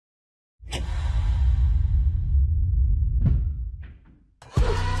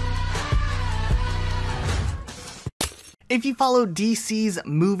If you follow DC's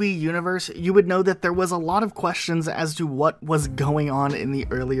movie universe, you would know that there was a lot of questions as to what was going on in the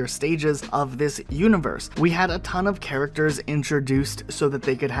earlier stages of this universe. We had a ton of characters introduced so that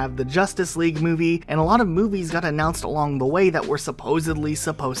they could have the Justice League movie, and a lot of movies got announced along the way that were supposedly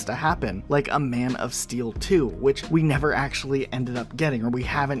supposed to happen, like a Man of Steel 2, which we never actually ended up getting, or we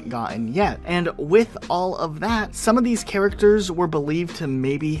haven't gotten yet. And with all of that, some of these characters were believed to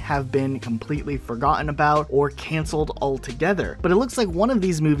maybe have been completely forgotten about or canceled altogether. But it looks like one of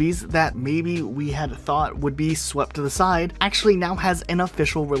these movies that maybe we had thought would be swept to the side actually now has an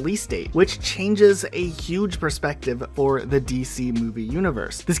official release date, which changes a huge perspective for the DC movie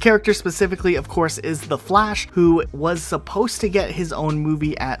universe. This character specifically, of course, is the Flash, who was supposed to get his own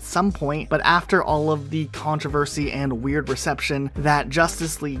movie at some point, but after all of the controversy and weird reception that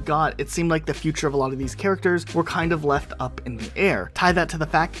Justice League got, it seemed like the future of a lot of these characters were kind of left up in the air. Tie that to the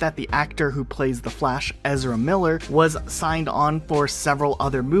fact that the actor who plays the Flash, Ezra Miller, was signed on for several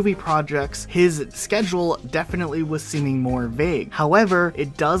other movie projects. His schedule definitely was seeming more vague. However,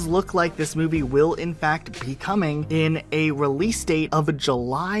 it does look like this movie will in fact be coming in a release date of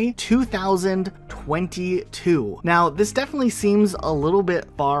July 2022. Now, this definitely seems a little bit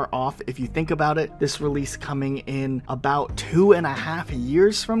far off if you think about it, this release coming in about 2.5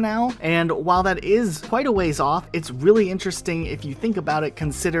 years from now. And while that is quite a ways off, it's really interesting if you think about it,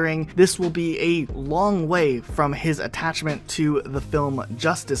 considering this will be a long way from his attachment to the film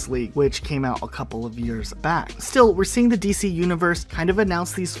Justice League, which came out a couple of years back. Still, we're seeing the DC universe kind of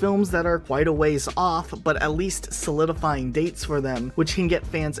announce these films that are quite a ways off, but at least solidifying dates for them, which can get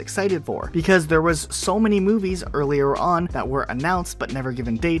fans excited for, because there was so many movies earlier on that were announced but never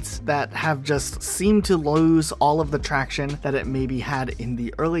given dates that have just seemed to lose all of the traction that it maybe had in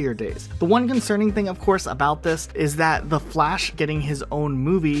the earlier days. The one concerning thing, of course, about this is that the Flash getting his own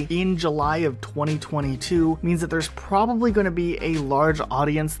movie in July of 2022 means that there's probably going to be a large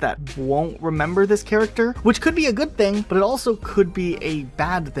audience that won't remember this character, which could be a good thing, but it also could be a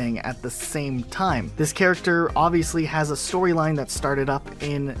bad thing at the same time. This character obviously has a storyline that started up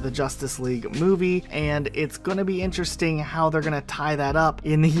in the Justice League movie, and it's going to be interesting how they're going to tie that up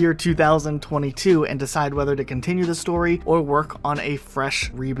in the year 2022 and decide whether to continue the story or work on a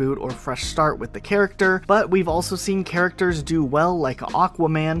fresh reboot or fresh start with the character. But we've also seen characters do well, like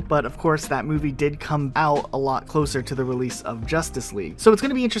Aquaman, but of course that movie did come out a lot closer to the release of Justice League. So it's going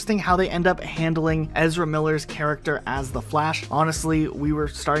to be interesting how they end up handling Ezra Miller's character as the Flash. Honestly, we were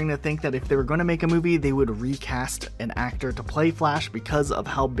starting to think that if they were going to make a movie, they would recast an actor to play Flash because of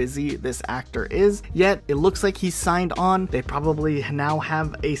how busy this actor is. Yet it looks like he's signed on. They probably now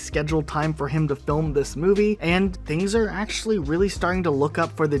have a scheduled time for him to film this movie, and things are actually really starting to look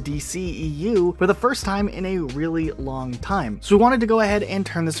up for the DCEU for the first time in a really long time. So we wanted to go ahead and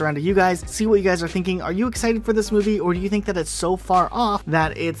turn this around to you guys, see what you guys are thinking. Are you excited for this movie, or do you think that it's so far off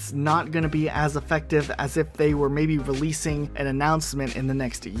that it's not going to be as effective as if they were maybe releasing an announcement in the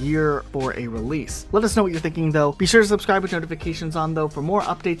next year for a release? Let us know what you're thinking though. Be sure to subscribe with notifications on though for more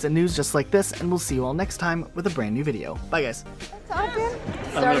updates and news just like this, and we'll see you all next time with a brand new video. Bye guys. Talking?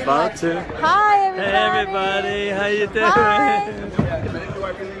 I'm about to. Hi everybody. Hey everybody, how you doing? Hi.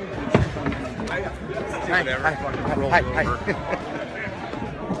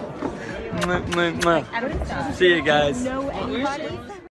 See you guys. Know anybody?